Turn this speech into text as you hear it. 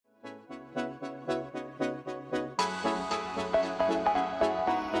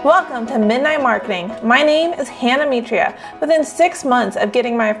Welcome to Midnight Marketing. My name is Hannah Mitria. Within 6 months of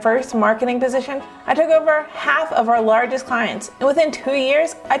getting my first marketing position, I took over half of our largest clients. And within 2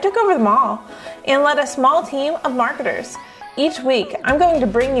 years, I took over them all and led a small team of marketers. Each week, I'm going to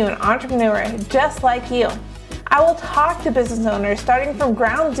bring you an entrepreneur just like you. I will talk to business owners starting from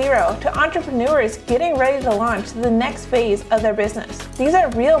ground zero to entrepreneurs getting ready to launch the next phase of their business. These are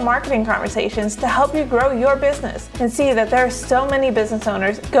real marketing conversations to help you grow your business and see that there are so many business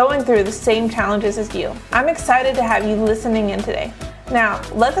owners going through the same challenges as you. I'm excited to have you listening in today. Now,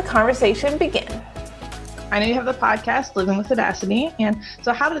 let the conversation begin. I know you have the podcast, Living with Audacity, and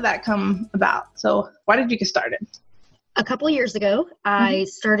so how did that come about? So why did you get started? A couple of years ago, I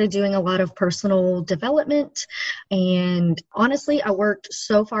started doing a lot of personal development, and honestly, I worked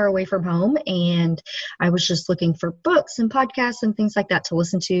so far away from home, and I was just looking for books and podcasts and things like that to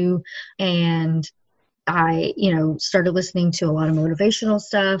listen to, and I, started listening to a lot of motivational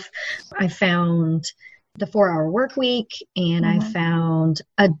stuff. I found The 4-Hour Workweek, and I found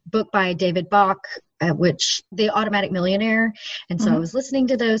a book by David Bach, which The Automatic Millionaire. And so I was listening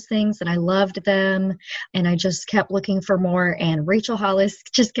to those things and I loved them. And I just kept looking for more. And Rachel Hollis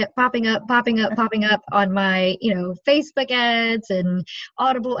just kept popping up on my, Facebook ads and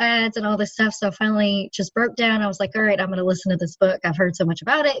Audible ads and all this stuff. So I finally just broke down. I was like, all right, I'm going to listen to this book. I've heard so much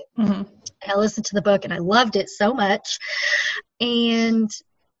about it. And I listened to the book and I loved it so much. And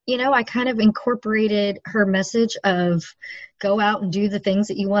I kind of incorporated her message of go out and do the things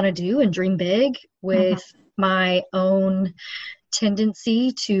that you want to do and dream big with my own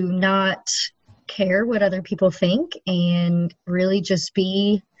tendency to not care what other people think and really just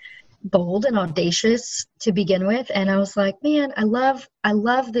be bold and audacious to begin with. And I was like, man, I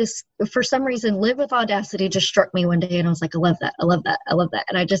love this. For some reason, Live with Audacity just struck me one day and I was like, I love that.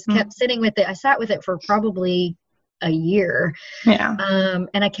 And I just kept sitting with it. I sat with it for probably a year. Yeah.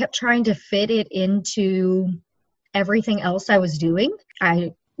 And I kept trying to fit it into everything else I was doing.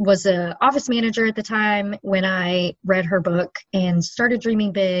 I was an office manager at the time when I read her book and started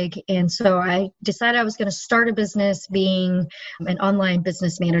dreaming big. And so I decided I was going to start a business being an online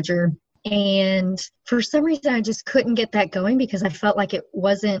business manager. And for some reason, I just couldn't get that going because I felt like it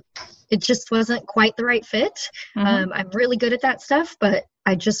just wasn't quite the right fit. I'm really good at that stuff, but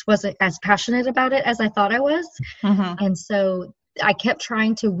I just wasn't as passionate about it as I thought I was. And so I kept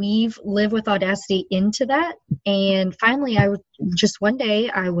trying to weave Live with Audacity into that. And finally, one day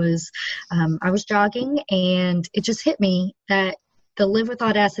I was jogging and it just hit me that the Live with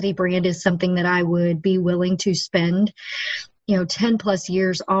Audacity brand is something that I would be willing to spend 10 plus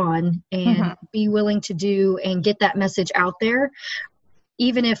years on and be willing to do and get that message out there.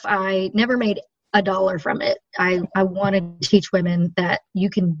 Even if I never made $1 from it, I wanted to teach women that you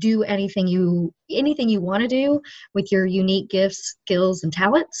can do anything you want to do with your unique gifts, skills, and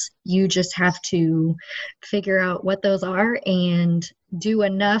talents. You just have to figure out what those are and do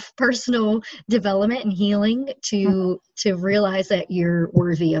enough personal development and healing to realize that you're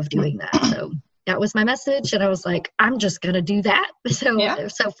worthy of doing that. So that was my message. And I was like, I'm just going to do that.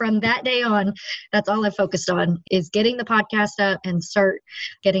 So from that day on, that's all I focused on is getting the podcast up and start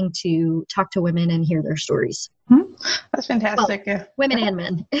getting to talk to women and hear their stories. That's fantastic. Well, women and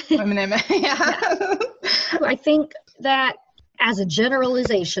men. Women and men. Yeah. I think that as a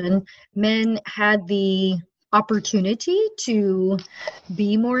generalization, men had the opportunity to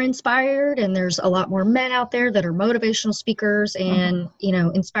be more inspired, and there's a lot more men out there that are motivational speakers and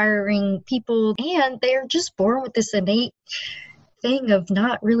inspiring people, and they're just born with this innate thing of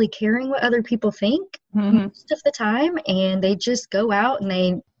not really caring what other people think most of the time, and they just go out and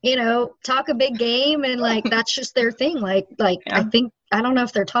they talk a big game, and that's just their thing. I don't know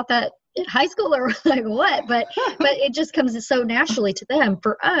if they're taught that in high school or what, but it just comes so naturally to them.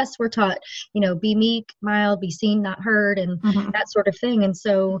 For us, we're taught, be meek, mild, be seen, not heard, and that sort of thing. And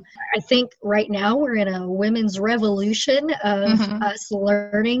so I think right now we're in a women's revolution of us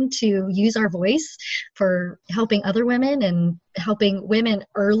learning to use our voice for helping other women and helping women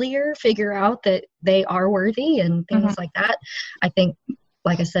earlier figure out that they are worthy and things like that. I think,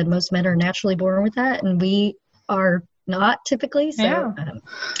 like I said, most men are naturally born with that, and we are not typically. So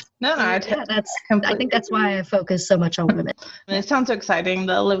I think that's why I focus so much on women. And it sounds so exciting,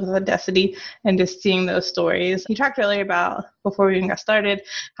 the Live with Audacity and just seeing those stories. You talked earlier about, before we even got started,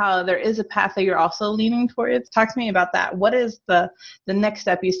 how there is a path that you're also leaning towards. Talk to me about that. What is the next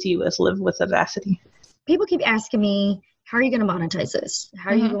step you see with Live with Audacity? People keep asking me, how are you going to monetize this? How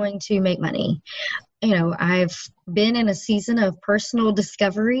are you going to make money? I've been in a season of personal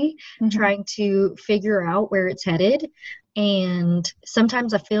discovery, trying to figure out where it's headed. And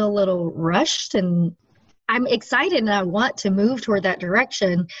sometimes I feel a little rushed, and I'm excited and I want to move toward that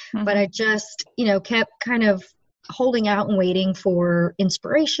direction, but I just, kept kind of holding out and waiting for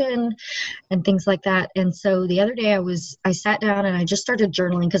inspiration and things like that. And so the other day I sat down and I just started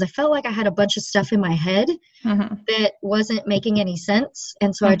journaling because I felt like I had a bunch of stuff in my head that wasn't making any sense.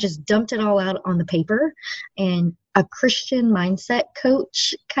 And so I just dumped it all out on the paper, and a Christian mindset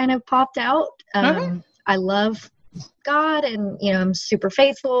coach kind of popped out. I love God, and I'm super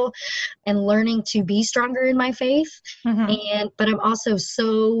faithful and learning to be stronger in my faith. But I'm also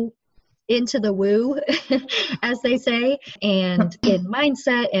so into the woo, as they say, and in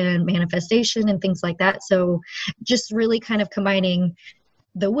mindset and manifestation and things like that. So just really kind of combining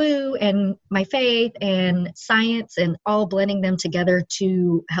the woo and my faith and science and all blending them together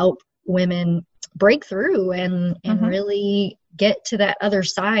to help women break through and really get to that other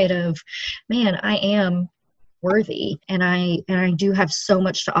side of, man, I am worthy and I do have so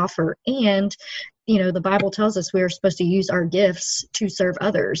much to offer. And the Bible tells us we are supposed to use our gifts to serve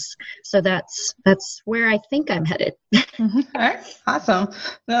others. So that's where I think I'm headed. All right. Awesome.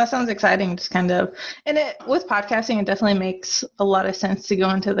 No, that sounds exciting. Just kind of, and with podcasting, it definitely makes a lot of sense to go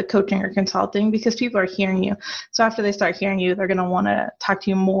into the coaching or consulting because people are hearing you. So after they start hearing you, they're going to want to talk to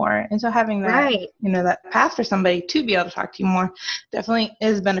you more. And so having that, that path for somebody to be able to talk to you more definitely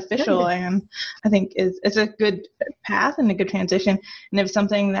is beneficial. And I think it's a good path and a good transition. And if it's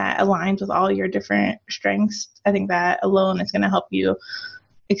something that aligns with all your different strengths, I think that alone is going to help you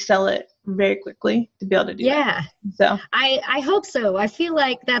excel it very quickly to be able to do that. So I hope so. I feel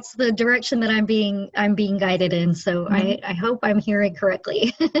like that's the direction that I'm being guided in. So I hope I'm hearing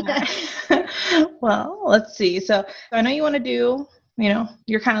correctly. Well, let's see. So I know you want to do,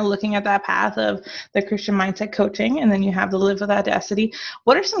 you're kind of looking at that path of the Christian mindset coaching, and then you have the Live with Audacity.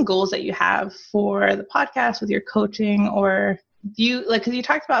 What are some goals that you have for the podcast with your coaching, or do you because you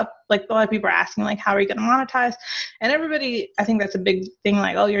talked about a lot of people are asking how are you going to monetize, and everybody, I think that's a big thing,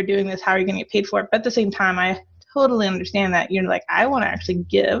 oh, you're doing this, how are you going to get paid for it? But at the same time, I totally understand that you're I want to actually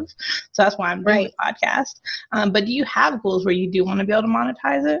give, so that's why I'm doing the podcast. But do you have goals where you do want to be able to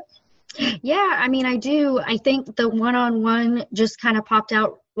monetize it? Yeah, I mean, I do. I think the one-on-one just kind of popped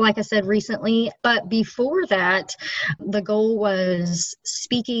out, like I said, recently. But before that, the goal was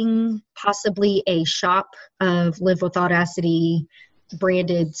speaking, possibly a shop of Live with Audacity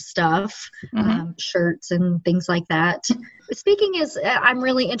branded stuff, shirts and things like that. Speaking is, I'm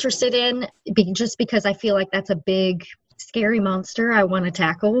really interested in, just because I feel like that's a big, scary monster I want to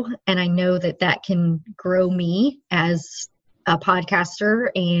tackle. And I know that can grow me as a podcaster,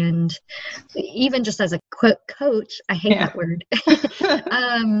 and even just as a quick coach. I hate that word.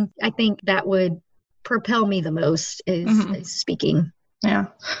 I think that would propel me the most is speaking. Yeah.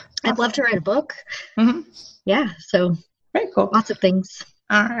 I'd love to write a book. Yeah. So very cool. Lots of things.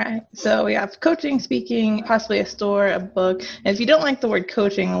 All right. So we have coaching, speaking, possibly a store, a book. And if you don't like the word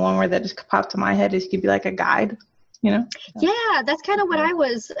coaching, the one word that just popped to my head is could be like a guide. Yeah, that's kind of what I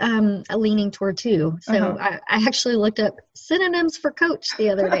was leaning toward too. So I actually looked up synonyms for coach the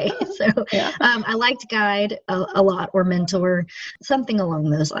other day. So I liked guide a lot, or mentor, something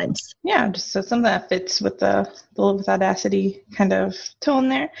along those lines. Yeah, just so something that fits with the Live with Audacity kind of tone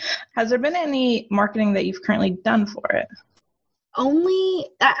there. Has there been any marketing that you've currently done for it? Only,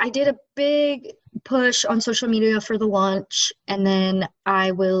 I did a big push on social media for the launch, and then I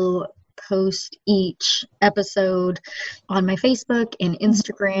will post each episode on my Facebook and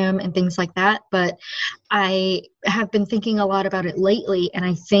Instagram and things like that. But I have been thinking a lot about it lately, and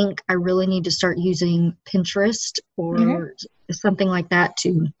I think I really need to start using Pinterest or something like that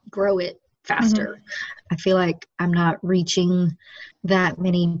to grow it faster. I feel like I'm not reaching that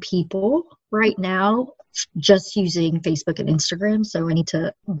many people right now just using Facebook and Instagram. So I need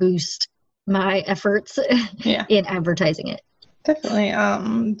to boost my efforts in advertising it. Definitely.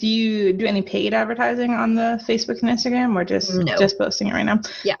 Do you do any paid advertising on the Facebook and Instagram, or just posting it right now?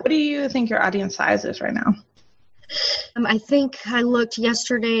 Yeah. What do you think your audience size is right now? I think I looked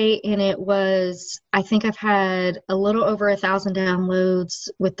yesterday, and I think I've had a little over 1,000 downloads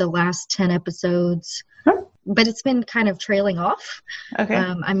with the last 10 episodes, but it's been kind of trailing off. Okay.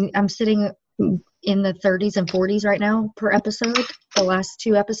 I'm sitting in the 30s and 40s right now per episode, the last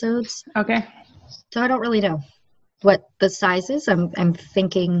 2 episodes. Okay. So I don't really know what the size is. I'm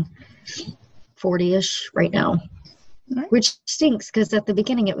thinking 40-ish right now, which stinks because at the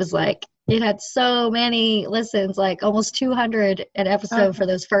beginning it was it had so many listens, almost 200 an episode for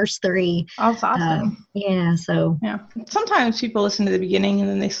those first 3. That's awesome. Sometimes people listen to the beginning and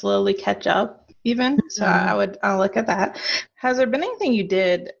then they slowly catch up even. So I'll look at that. Has there been anything you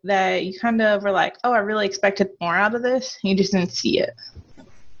did that you kind of were oh, I really expected more out of this, and you just didn't see it?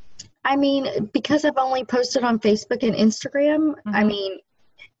 I mean, because I've only posted on Facebook and Instagram, I mean,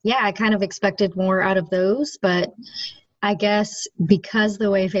 yeah, I kind of expected more out of those, but I guess because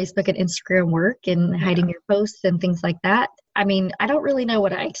the way Facebook and Instagram work and hiding your posts and things like that, I mean, I don't really know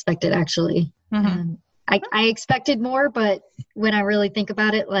what I expected actually. I expected more, but when I really think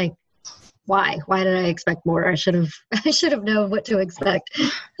about it, like, why? Why did I expect more? I should have known what to expect.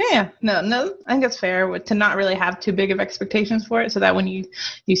 Yeah, no, I think it's fair to not really have too big of expectations for it, so that when you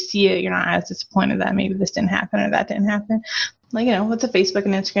see it, you're not as disappointed that maybe this didn't happen or that didn't happen. Like, with the Facebook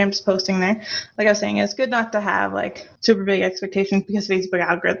and Instagram just posting there, like I was saying, it's good not to have like super big expectations because Facebook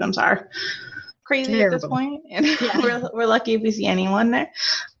algorithms are crazy Terrible. At this point, and we're lucky if we see anyone there.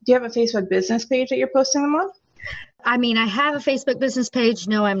 Do you have a Facebook business page that you're posting them on? I mean, I have a Facebook business page.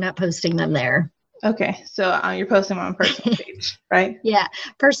 No, I'm not posting them there. Okay, so you're posting them on personal page, right? Yeah,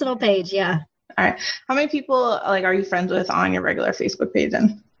 personal page, yeah. All right. How many people are you friends with on your regular Facebook page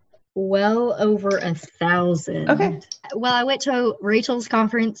then? Well over 1,000. Okay. Well, I went to Rachel's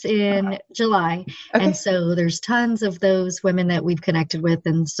conference in July, and so there's tons of those women that we've connected with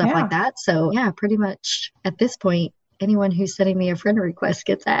and stuff like that. So yeah, pretty much at this point, anyone who's sending me a friend request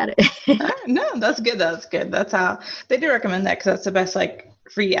gets added. No, that's good. That's how they do recommend that, because that's the best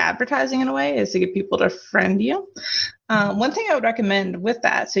free advertising in a way, is to get people to friend you. One thing I would recommend with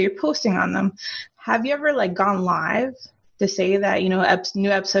that, so you're posting on them, have you ever gone live to say that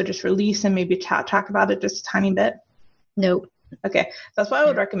new episode just released and maybe talk about it just a tiny bit? Nope. Okay, that's what I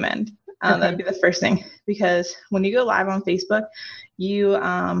would recommend. That'd be the first thing, because when you go live on Facebook, you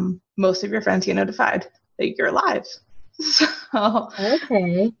most of your friends get notified that you're live. So,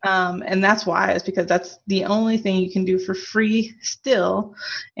 and that's why, is because that's the only thing you can do for free still.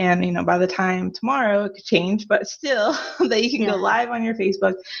 And, by the time tomorrow it could change, but still that you can go live on your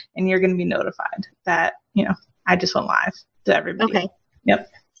Facebook and you're going to be notified that, I just went live to everybody. Okay. Yep.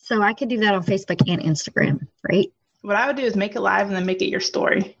 So I could do that on Facebook and Instagram, right? What I would do is make it live and then make it your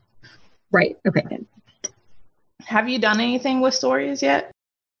story. Right. Okay. Have you done anything with stories yet?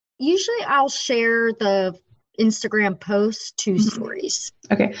 Usually I'll share the Instagram post to stories.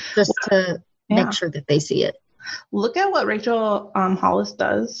 Okay. Just to make sure that they see it. Look at what Rachel Hollis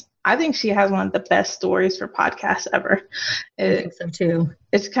does. I think she has one of the best stories for podcasts ever. I think so too.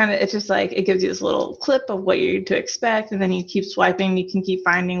 It's just it gives you this little clip of what you're to expect, and then you keep swiping. You can keep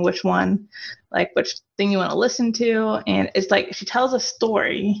finding which thing you want to listen to. And it's she tells a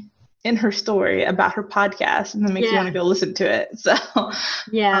story in her story about her podcast, and then makes you want to go listen to it. So,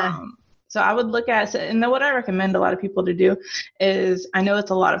 so I would look at, and then what I recommend a lot of people to do is, I know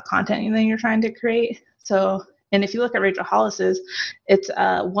it's a lot of content that you're trying to create. So, and if you look at Rachel Hollis's, it's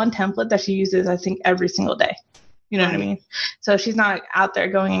one template that she uses, I think, every single day. You know what I mean? So she's not out there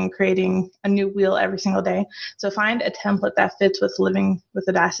going and creating a new wheel every single day. So find a template that fits with Living with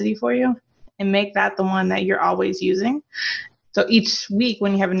Audacity for you, and make that the one that you're always using. So each week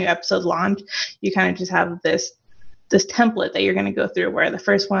when you have a new episode launch, you kind of just have this template that you're going to go through, where the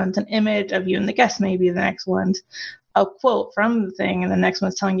first one's an image of you and the guest, maybe the next one's a quote from the thing, and the next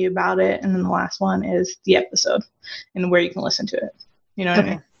one's telling you about it, and then the last one is the episode and where you can listen to it. You know what I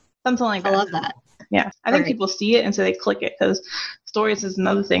mean? Something like that. I love that. Yeah. I think people see it and so they click it, because stories is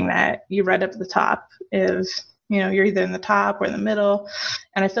another thing that you read up at the top is, you're either in the top or in the middle.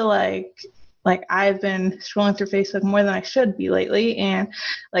 And I feel like I've been scrolling through Facebook more than I should be lately. And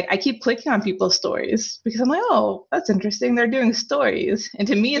I keep clicking on people's stories because I'm like, oh, that's interesting. They're doing stories. And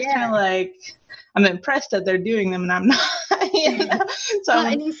to me, it's kind of I'm impressed that they're doing them and I'm not. So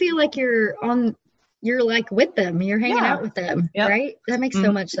and you feel like you're with them, you're hanging out with them, right? That makes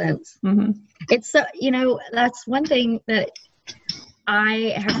so much sense. Mm-hmm. It's, that's one thing that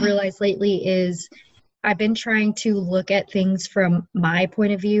I have realized lately is I've been trying to look at things from my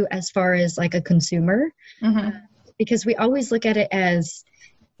point of view as far as a consumer, because we always look at it as,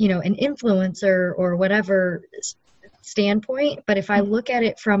 an influencer or whatever standpoint. But if I look at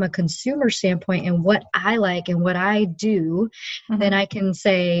it from a consumer standpoint and what I like and what I do, then I can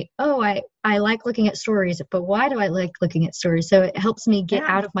say, oh, I like looking at stories, but why do I like looking at stories? So it helps me get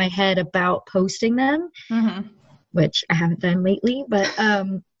out of my head about posting them, which I haven't done lately, but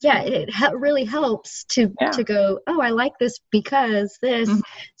it really helps to go, oh, I like this because this.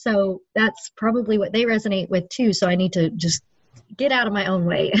 So that's probably what they resonate with too. So I need to just get out of my own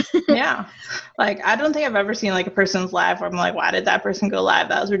way. I don't think I've ever seen a person's live where I'm like, why did that person go live?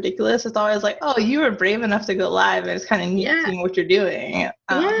 That was ridiculous. It's always oh, you were brave enough to go live, and it's kind of neat seeing what you're doing.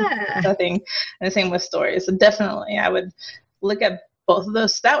 I think, and the same with stories. So definitely I would look at both of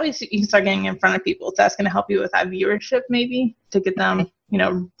those. That way you can start getting in front of people. So that's going to help you with that viewership, maybe, to get them,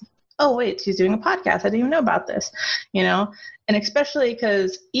 oh, wait, she's doing a podcast. I didn't even know about this, you know? And especially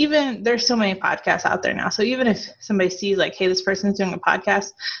because even there's so many podcasts out there now. So even if somebody sees like, hey, this person's doing a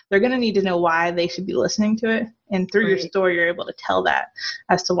podcast, they're going to need to know why they should be listening to it. And through your story, you're able to tell that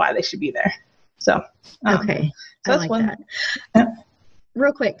as to why they should be there. So, okay. So I that's like one. that. Yeah.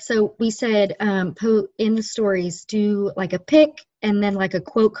 Real quick. So we said, in the stories, do like a pic and then like a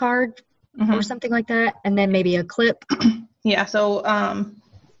quote card or something like that. And then maybe a clip. Yeah. So,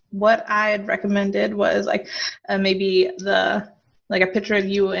 what I had recommended was like maybe like a picture of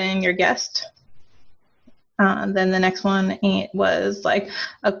you and your guest. Then the next one was like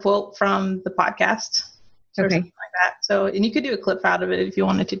a quote from the podcast. Or something like that. So, and you could do a clip out of it if you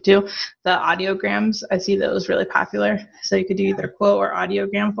wanted to do the audiograms. I see those really popular. So you could do either quote or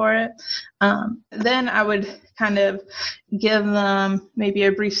audiogram for it. Then I would kind of give them maybe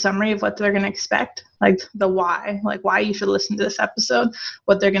a brief summary of what they're going to expect, like the why, like why you should listen to this episode,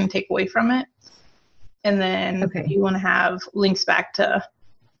 what they're going to take away from it. And then you want to have links back to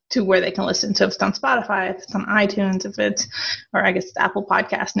where they can listen to, if it's on Spotify, if it's on iTunes, or I guess it's Apple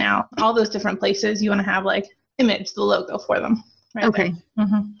Podcast now, all those different places. You want to have like image, the logo for them. Right. Okay.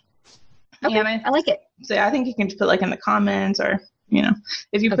 Okay. And I like it. So I think you can just put like in the comments, or, you know,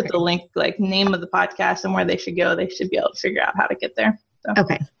 if you put the link, like name of the podcast and where they should go, they should be able to figure out how to get there. So.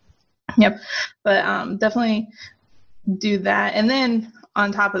 Okay. Yep. But definitely do that. And then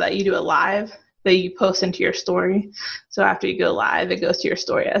on top of that, you do a live that you post into your story. So after you go live, it goes to your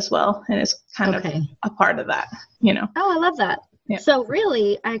story as well. And it's kind of a part of that, you know. Oh, I love that. Yeah. So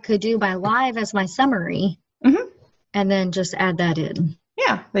really, I could do my live as my summary and then just add that in.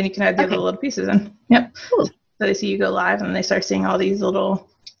 Yeah. Then you can add the other little pieces in. Yep. Cool. So they see you go live and they start seeing all these little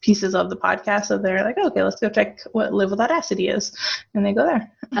pieces of the podcast. So they're like, okay, let's go check what Live with Audacity is. And they go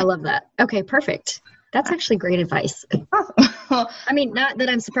there. I love that. Okay, perfect. That's actually great advice. Awesome. I mean, not that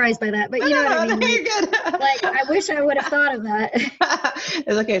I'm surprised by that, but you know what I mean? You're good. Like, I wish I would have thought of that.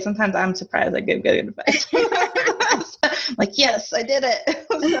 It's okay. Sometimes I'm surprised I give good advice. Like, yes, I did it.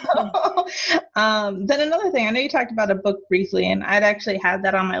 Then another thing, I know you talked about a book briefly, and I'd actually had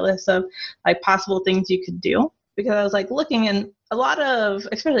that on my list of like possible things you could do, because I was like looking, and a lot of,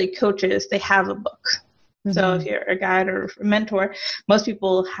 especially coaches, they have a book. So if you're a guide or a mentor, most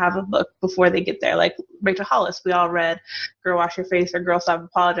people have a book before they get there. Like Rachel Hollis, we all read Girl Wash Your Face or Girl Stop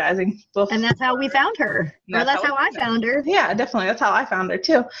Apologizing. And that's how we found her. Or that's how I found her. Yeah, definitely. That's how I found her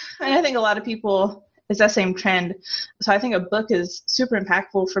too. And I think a lot of people, it's that same trend. So I think a book is super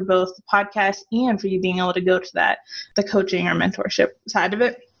impactful for both the podcast and for you being able to go to the coaching or mentorship side of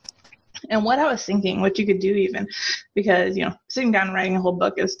it. And what I was thinking, what you could do even, because, you know, sitting down and writing a whole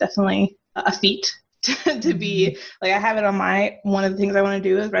book is definitely a feat. To be like, I have it on one of the things I want to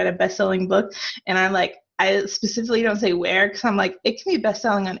do is write a best-selling book, and I specifically don't say where, because I'm like, it can be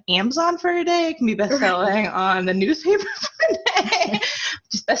best-selling on Amazon for a day, it can be best-selling on the newspaper for a day,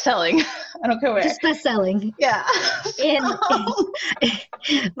 just best-selling. I don't care where. Just best-selling. Yeah.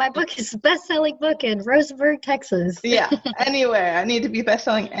 My book is a best-selling book in Rosenberg, Texas. Yeah, anywhere. I need to be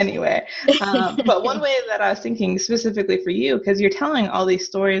best-selling anywhere. But one way that I was thinking specifically for you, because you're telling all these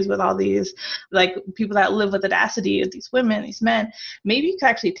stories with all these like people that live with Audacity, these women, these men, maybe you could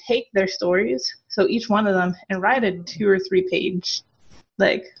actually take their stories, so each one of them, and write a 2 or 3 page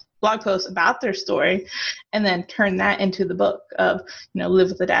like blog post about their story, and then turn that into the book of, you know, Live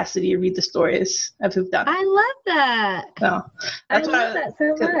with Audacity, read the stories of who've done it. I love that. So I love that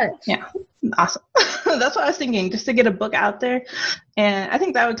so much. Yeah, awesome. That's what I was thinking, just to get a book out there. And I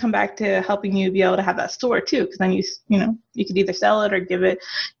think that would come back to helping you be able to have that store too, because then you could either sell it or give it.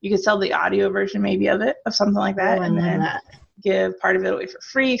 You could sell the audio version maybe of something like that, and then give part of it away for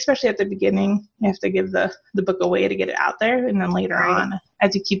free, especially at the beginning. You have to give the book away to get it out there, and then later on,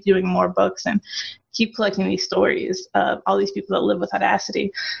 as you keep doing more books and keep collecting these stories of all these people that live with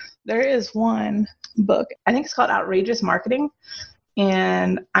Audacity. There is one book, I think it's called Outrageous Marketing,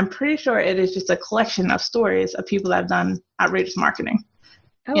 and I'm pretty sure it is just a collection of stories of people that have done outrageous marketing.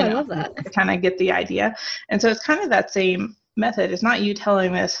 Oh, I love that. To kind of get the idea. And so it's kind of that same method. It's not you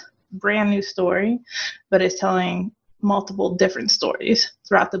telling this brand new story, but it's telling multiple different stories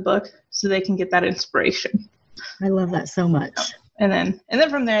throughout the book so they can get that inspiration. I love that so much. And then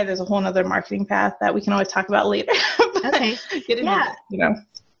from there, there's a whole other marketing path that we can always talk about later. Okay. Get into that, you know.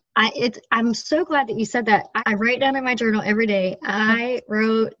 I'm so glad that you said that. I write down in my journal every day. I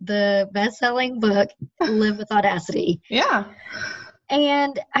wrote the best-selling book, Live with Audacity. Yeah.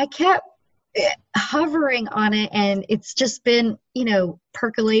 And I kept hovering on it, and it's just been,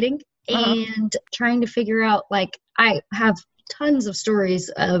 percolating and trying to figure out, like, I have tons of stories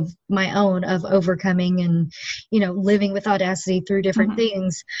of my own of overcoming and, living with audacity through different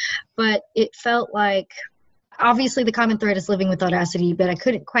things. But it felt like, obviously the common thread is living with audacity, but I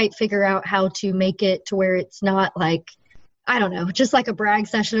couldn't quite figure out how to make it to where it's not like, I don't know, just like a brag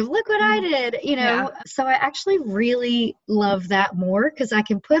session of look what I did, So I actually really love that more because I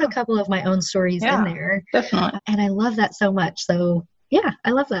can put a couple of my own stories in there. Definitely. And I love that so much. So yeah,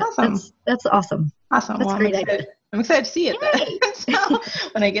 I love that. Awesome. That's awesome. Awesome. That's a great idea. I'm excited to see it then. So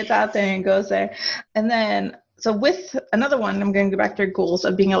when it gets out there and goes there. And then, so with another one, I'm going to go back to your goals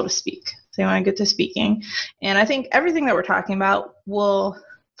of being able to speak. So you want to get to speaking. And I think everything that we're talking about will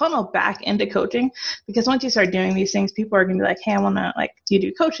funnel back into coaching, because once you start doing these things, people are going to be like, hey, I want to, like, do you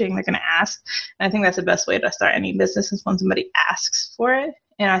do coaching? They're going to ask. And I think that's the best way to start any business is when somebody asks for it.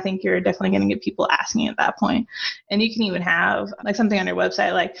 And I think you're definitely going to get people asking at that point. And you can even have like something on your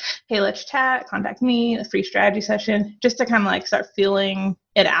website like, hey, let's chat, contact me, a free strategy session, just to kind of like start feeling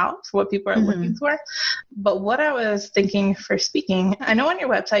it out for what people are looking for. But what I was thinking for speaking, I know on your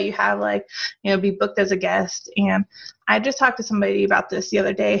website you have like, be booked as a guest. And I just talked to somebody about this the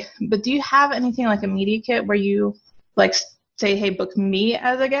other day, but do you have anything like a media kit where you like say, hey, book me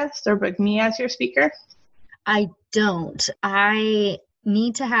as a guest or book me as your speaker? I don't. I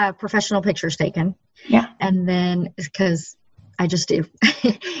need to have professional pictures taken. Yeah. And then, because I just do.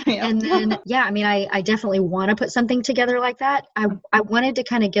 And then, I definitely want to put something together like that. I wanted to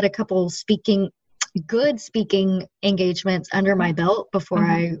kind of get a couple good speaking engagements under my belt before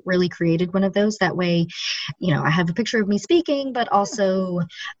I really created one of those. That way, I have a picture of me speaking, but also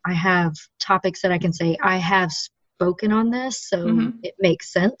I have topics that I can say, I have spoken on this, so it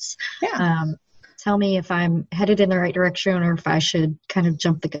makes sense. Yeah. Tell me if I'm headed in the right direction or if I should kind of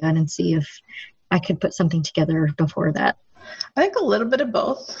jump the gun and see if I could put something together before that. I think a little bit of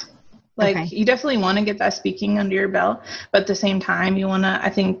both. Like you definitely want to get that speaking under your belt, but at the same time, I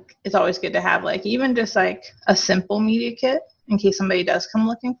think it's always good to have like even just like a simple media kit in case somebody does come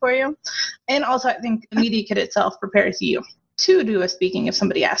looking for you. And also I think the media kit itself prepares you to do a speaking if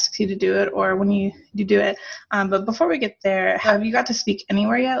somebody asks you to do it or when you do it. But before we get there, have you got to speak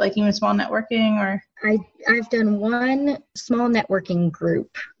anywhere yet? Like even small networking or? I've done one small networking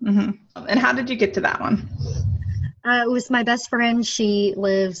group. And how did you get to that one? It was my best friend. She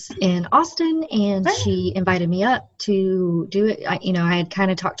lives in Austin, and she invited me up to do it. I had kind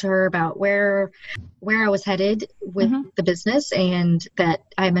of talked to her about where I was headed with the business, and that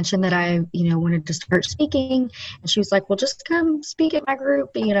I mentioned that I, wanted to start speaking. And she was like, "Well, just come speak at my group.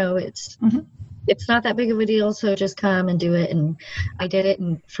 It's not that big of a deal, so just come and do it." And I did it,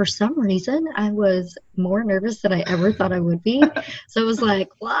 and for some reason, I was more nervous than I ever thought I would be. So it was like,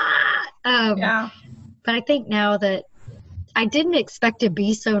 what? But I think now that I didn't expect to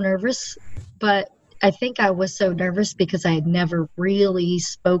be so nervous, but I think I was so nervous because I had never really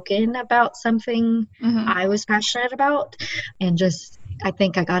spoken about something I was passionate about. And just, I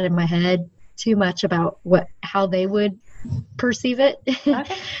think I got in my head too much about how they would perceive it.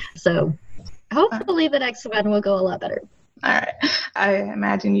 So hopefully the next one will go a lot better. All right. I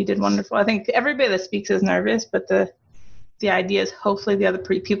imagine you did wonderful. I think everybody that speaks is nervous, but the idea is hopefully the other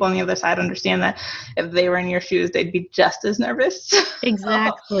people on the other side understand that if they were in your shoes, they'd be just as nervous.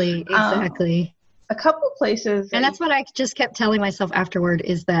 Exactly. A couple places. And that's what I just kept telling myself afterward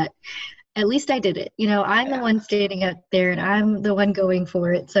is that at least I did it. I'm the one standing up there and I'm the one going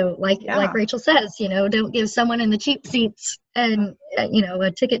for it. So like Rachel says, don't give someone in the cheap seats and,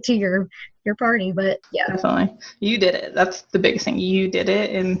 a ticket to your party. But yeah. Definitely. You did it. That's the biggest thing. You did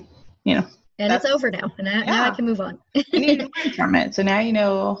it. And, and it's over now. And now I can move on. You need to learn from it. So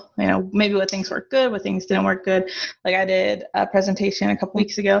now maybe what things worked good, what things didn't work good. Like I did a presentation a couple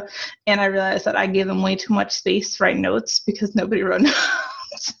weeks ago, and I realized that I gave them way too much space to write notes because nobody wrote notes.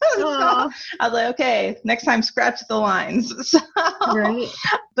 So I was like, okay, next time scratch the lines.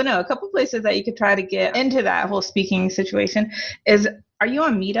 But no, a couple places that you could try to get into that whole speaking situation is, are you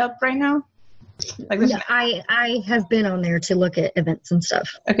on Meetup right now? I have been on there to look at events and stuff.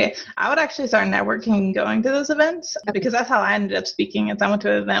 Okay. I would actually start networking and going to those events because that's how I ended up speaking. I went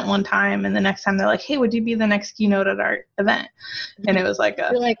to an event one time and the next time they're like, hey, would you be the next keynote at our event? And it was like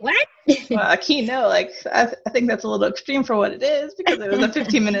you're like, what? A keynote. Like, I think that's a little extreme for what it is because it was a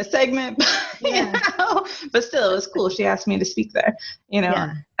 15-minute segment, but still it was cool. She asked me to speak there,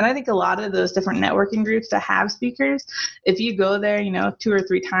 And I think a lot of those different networking groups that have speakers, if you go there, 2 or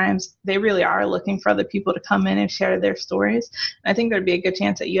 3 times, they really are looking for other people to come in and share their stories. And I think there'd be a good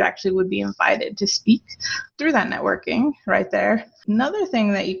chance that you actually would be invited to speak through that networking right there. Another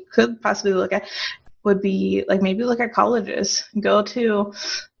thing that you could possibly look at would be like maybe look at colleges. Go to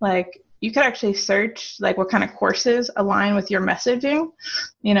like you could actually search like what kind of courses align with your messaging,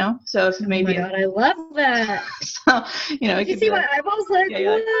 so if maybe, oh my God, I love that. so, You see my eyeballs like,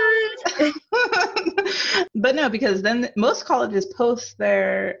 yeah, what? But no, because then most colleges post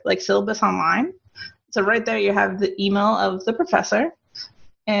their like syllabus online. So right there you have the email of the professor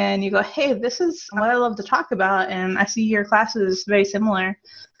and you go, hey, this is what I love to talk about. And I see your class is very similar.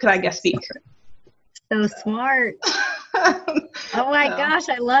 Could I guest speak? So smart. Oh my gosh,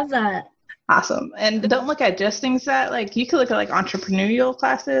 I love that. Awesome. And don't look at just things that like you could look at like entrepreneurial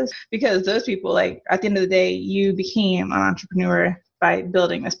classes, because those people, like at the end of the day, you became an entrepreneur by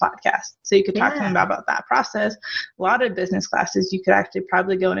building this podcast. So you could talk to them about that process. A lot of business classes you could actually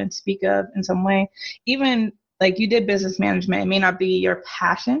probably go in and speak of in some way. Even like you did business management, it may not be your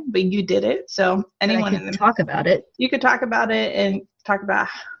passion, but you did it. So anyone could talk about it. You could talk about it and talk about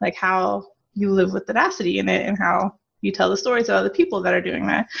like how you live with Audacity in it and how you tell the stories of other people that are doing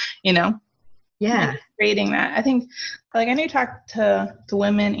that, Yeah. And creating that. I think like I know you talk to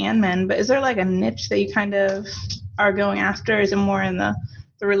women and men, but is there like a niche that you kind of are going after? Is it more in the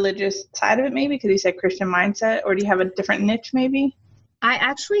religious side of it maybe because you said Christian mindset, or do you have a different niche maybe? I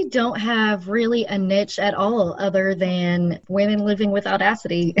actually don't have really a niche at all other than women living with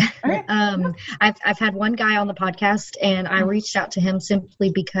Audacity. Right. I've had one guy on the podcast and I reached out to him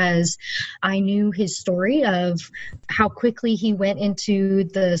simply because I knew his story of how quickly he went into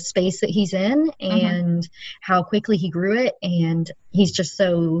the space that he's in and how quickly he grew it. And he's just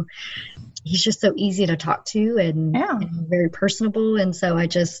so easy to talk to and very personable. And so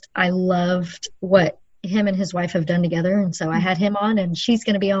I loved what him and his wife have done together, and so I had him on, and she's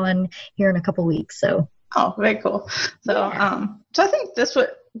going to be on here in a couple weeks. So very cool. So so I think this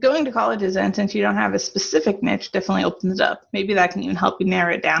what going to colleges, and since you don't have a specific niche, definitely opens it up. Maybe that can even help you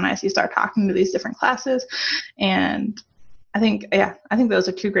narrow it down as you start talking to these different classes. And I think those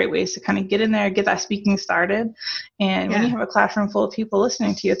are two great ways to kind of get in there, get that speaking started. And when you have a classroom full of people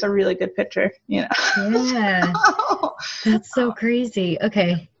listening to you, it's a really good picture, Yeah. That's so crazy.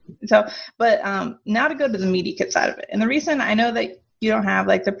 Okay. So, but now to go to the media kit side of it. And the reason I know that you don't have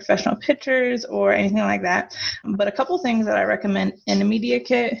like the professional pictures or anything like that, but a couple things that I recommend in a media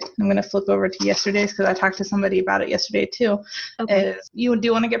kit, I'm going to flip over to yesterday's because I talked to somebody about it yesterday too, is you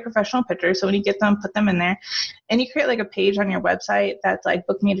do want to get professional pictures. So when you get them, put them in there and you create like a page on your website that's like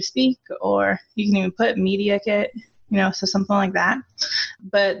book me to speak, or you can even put media kit, so something like that.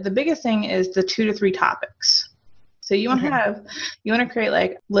 But the biggest thing is the 2 to 3 topics. So you want to create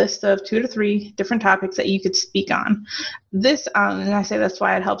like a list of 2 to 3 different topics that you could speak on. This, and I say that's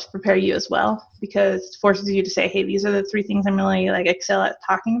why it helps prepare you as well, because it forces you to say, hey, these are the 3 things I'm really like excel at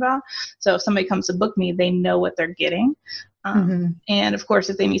talking about. So if somebody comes to book me, they know what they're getting. And of course,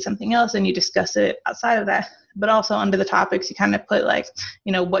 if they need something else, then you discuss it outside of that. But also under the topics, you kind of put like,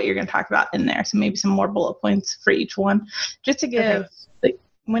 what you're going to talk about in there. So maybe some more bullet points for each one, just to give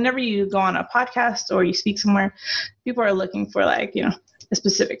whenever you go on a podcast or you speak somewhere, people are looking for like, a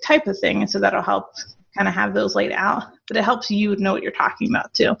specific type of thing. And so that'll help kind of have those laid out, but it helps you know what you're talking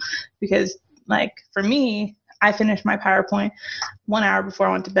about too. Because like for me, I finished my PowerPoint 1 hour before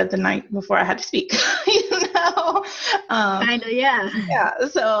I went to bed the night before I had to speak, Kind of, yeah. Yeah.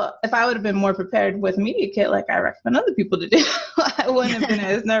 So if I would have been more prepared with Media Kit, like I recommend other people to do, I wouldn't have been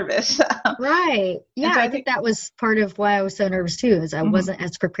as nervous. Right. Yeah. So I think that was part of why I was so nervous too, is I wasn't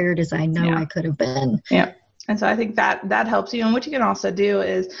as prepared as I know I could have been. Yeah. And so I think that helps you. And what you can also do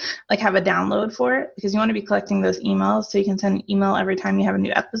is like have a download for it, because you want to be collecting those emails so you can send an email every time you have a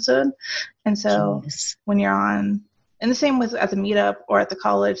new episode. And so when you're on, and the same with at the meetup or at the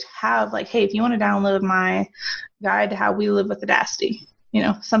college, have like, hey, if you want to download my guide to how we live with Audacity,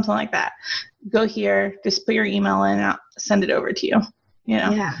 something like that, go here, just put your email in and I'll send it over to you,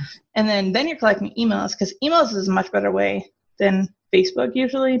 Yeah. And then you're collecting emails, because emails is a much better way than Facebook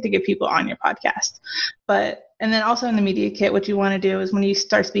usually to get people on your podcast. And then also in the media kit, what you want to do is when you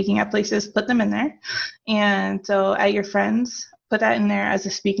start speaking at places, put them in there. And so at your friends, put that in there as a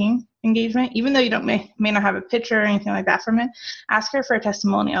speaking engagement, even though you may not have a picture or anything like that from it. Ask her for a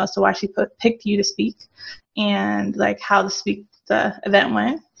testimonial as to why she picked you to speak and like how the event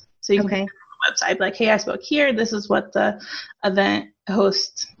went. So you can put it on the website, like, hey, I spoke here. This is what the event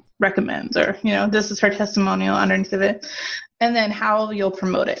host recommends, or this is her testimonial underneath of it. And then how you'll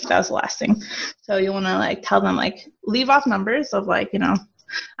promote it. That was the last thing. So you want to like tell them, like, leave off numbers of like,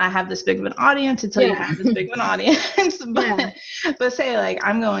 I have this big of an audience until you have this big of an audience. But say like,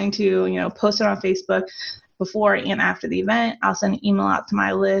 I'm going to, post it on Facebook before and after the event. I'll send an email out to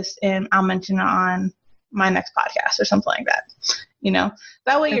my list and I'll mention it on my next podcast or something like that.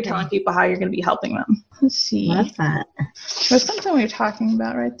 That way you're telling people how you're going to be helping them. Let's see. Love that. There's something we were talking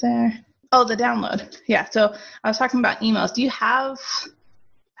about right there. Oh, the download. Yeah. So I was talking about emails.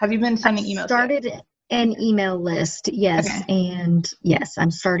 Have you been sending emails? Started yet? An email list. Yes. Okay. And yes,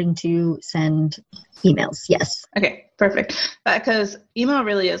 I'm starting to send emails. Yes. Okay, perfect. Because email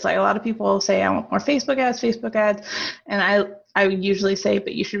really is like, a lot of people say, I want more Facebook ads. And I would usually say,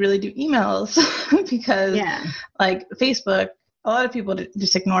 but you should really do emails because like Facebook, a lot of people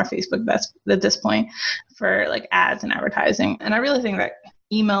just ignore Facebook at this point for like ads and advertising. And I really think that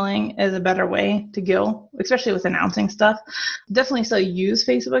emailing is a better way to go, especially with announcing stuff. Definitely still use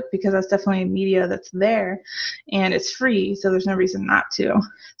Facebook because that's definitely media that's there and it's free. So there's no reason not to.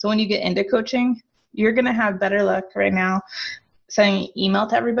 So when you get into coaching, you're going to have better luck right now sending an email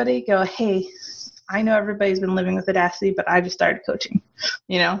to everybody. Go, hey, I know everybody's been living with Audacity, but I just started coaching,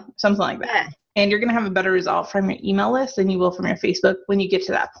 something like that. Yeah. And you're going to have a better result from your email list than you will from your Facebook when you get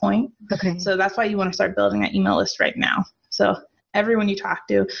to that point. Okay. So that's why you want to start building that email list right now. So everyone you talk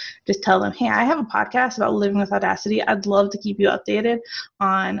to, just tell them, hey, I have a podcast about living with Audacity. I'd love to keep you updated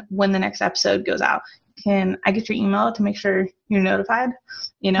on when the next episode goes out. Can I get your email to make sure you're notified?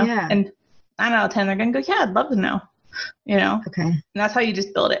 Yeah. And 9 out of 10, they're going to go, yeah, I'd love to know. Okay. And that's how you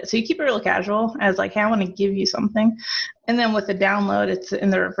just build it. So you keep it real casual as like, hey, I want to give you something. And then with the download, it's in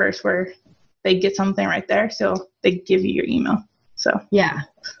the reverse where they get something right there. So they give you your email. So yeah.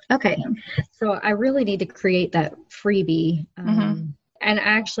 Okay. So I really need to create that freebie. And I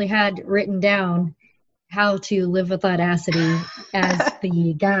actually had written down how to live with Audacity as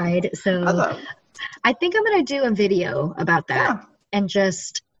the guide. So awesome. I think I'm going to do a video about that and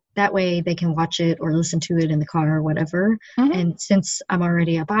just that way they can watch it or listen to it in the car or whatever. And since I'm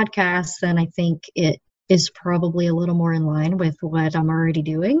already a podcast, then I think it is probably a little more in line with what I'm already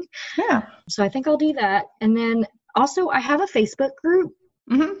doing. Yeah. So I think I'll do that. And then also I have a Facebook group,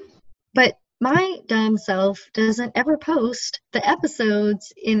 but my dumb self doesn't ever post the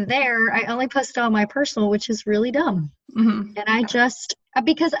episodes in there. I only post on my personal, which is really dumb. And I just,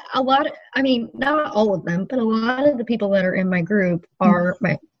 because not all of them, but a lot of the people that are in my group are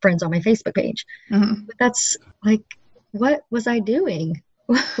my friends on my Facebook page. But that's like, what was I doing?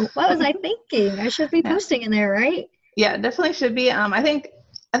 What was I thinking? I should be posting in there, right? Yeah, definitely should be. I think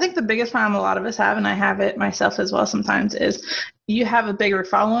the biggest problem a lot of us have, and I have it myself as well sometimes, is you have a bigger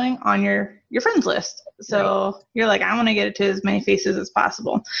following on your friends list. So you're like, I want to get it to as many faces as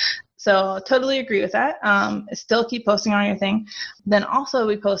possible. So totally agree with that. Still keep posting on your thing. Then also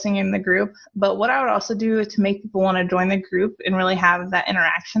be posting in the group. But what I would also do to make people want to join the group and really have that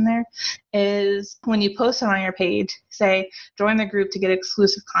interaction there is when you post it on your page, say, join the group to get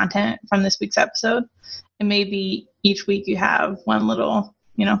exclusive content from this week's episode. And maybe each week you have one little,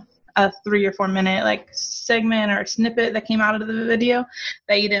 a 3 or 4 minute like segment or snippet that came out of the video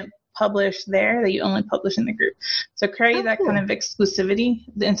that you didn't publish there, that you only publish in the group. So create that kind of exclusivity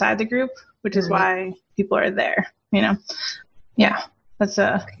inside the group, which is why people are there, Yeah. That's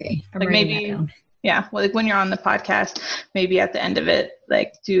okay. Like maybe, well, like when you're on the podcast, maybe at the end of it,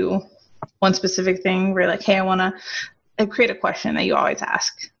 like do one specific thing where like, hey, I want to create a question that you always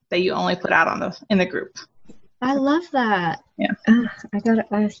ask that you only put out in the group. I love that. Yeah. I got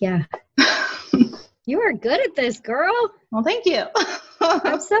it. Yeah. You are good at this, girl. Well, thank you.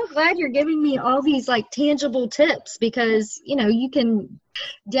 I'm so glad you're giving me all these like tangible tips because, you can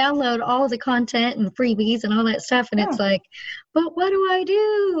download all the content and freebies and all that stuff. And it's like, but what do I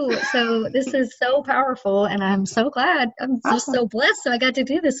do? So this is so powerful and I'm so glad. I'm just so blessed. So I got to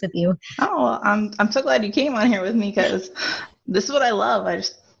do this with you. Oh, I'm so glad you came on here with me because this is what I love.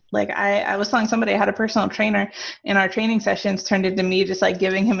 I was telling somebody I had a personal trainer and our training sessions turned into me just like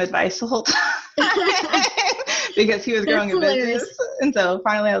giving him advice the whole time because he was growing a business. And so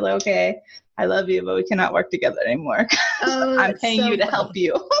finally I was like, okay, I love you, but we cannot work together anymore. I'm paying you to help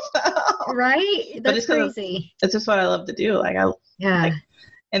you. Right? That's crazy. It's just what I love to do.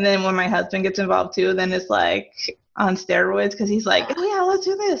 And then when my husband gets involved too, then it's like on steroids because he's like, oh yeah, let's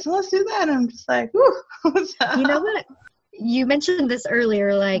do this, let's do that. And I'm just like, whoo. You know what? You mentioned this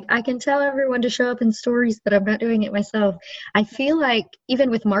earlier, like I can tell everyone to show up in stories, but I'm not doing it myself. I feel like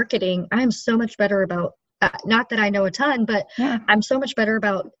even with marketing, I'm so much better about, not that I know a ton, but I'm so much better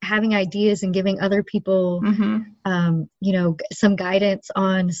about having ideas and giving other people, some guidance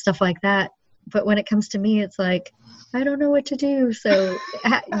on stuff like that. But when it comes to me, it's like, I don't know what to do. So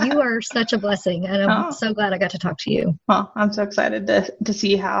you are such a blessing, and I'm so glad I got to talk to you. Well, I'm so excited to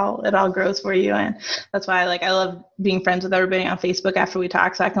see how it all grows for you. And that's why I love being friends with everybody on Facebook after we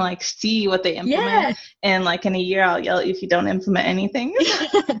talk, so I can see what they implement. Yeah. And in a year, I'll yell at you if you don't implement anything.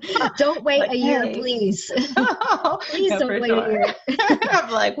 Don't wait a year, please. Please don't wait a year.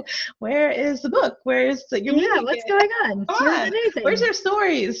 I'm where is the book? Where is your movie? What's going on? Where's your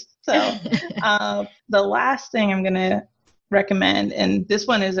stories? So the last thing I'm going to recommend, and this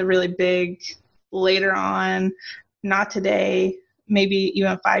one is a really big later on, not today, maybe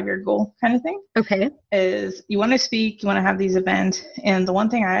even a 5-year goal kind of thing. Okay. Is you want to speak, you want to have these events. And the one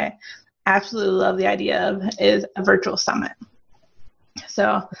thing I absolutely love the idea of is a virtual summit.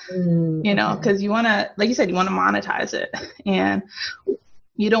 So, because you want to, like you said, you want to monetize it, and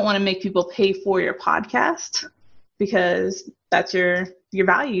you don't want to make people pay for your podcast because that's your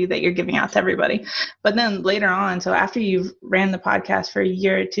value that you're giving out to everybody. But then later on, so after you've ran the podcast for a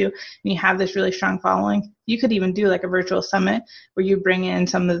year or two and you have this really strong following, you could even do a virtual summit where you bring in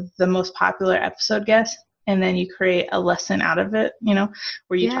some of the most popular episode guests, and then you create a lesson out of it,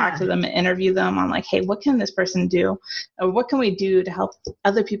 where you talk to them and interview them on hey, what can this person do? Or what can we do to help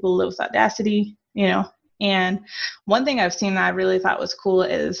other people live with Audacity, And one thing I've seen that I really thought was cool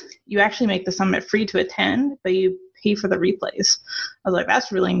is you actually make the summit free to attend, but you pay for the replays. I was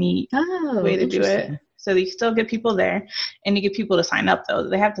that's really neat way to do it. So you still get people there, and you get people to sign up, though.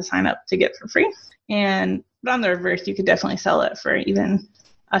 They have to sign up to get for free. But on the reverse, you could definitely sell it for even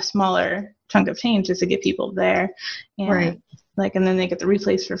a smaller chunk of change just to get people there. And right. And then they get the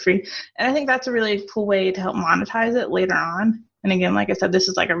replays for free. And I think that's a really cool way to help monetize it later on. And again, like I said, this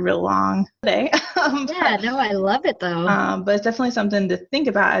is a real long day. I love it though. But it's definitely something to think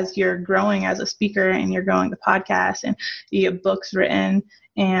about as you're growing as a speaker and you're growing the podcast and you get books written.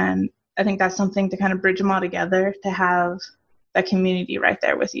 And I think that's something to kind of bridge them all together, to have that community right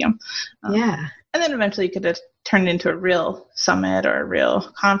there with you. And then eventually you could have turned it into a real summit or a real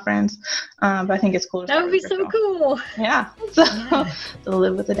conference. But I think it's cool. That would be so cool. Yeah. So the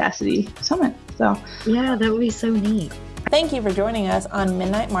Live with Audacity Summit. So yeah, that would be so neat. Thank you for joining us on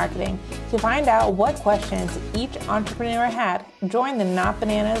Midnight Marketing. To find out what questions each entrepreneur had, join the Not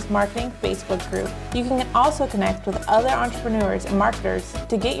Bananas Marketing Facebook group. You can also connect with other entrepreneurs and marketers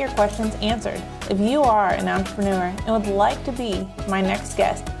to get your questions answered. If you are an entrepreneur and would like to be my next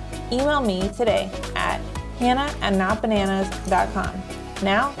guest, email me today at hannah@notbananas.com.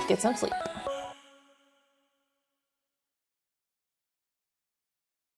 Now, get some sleep.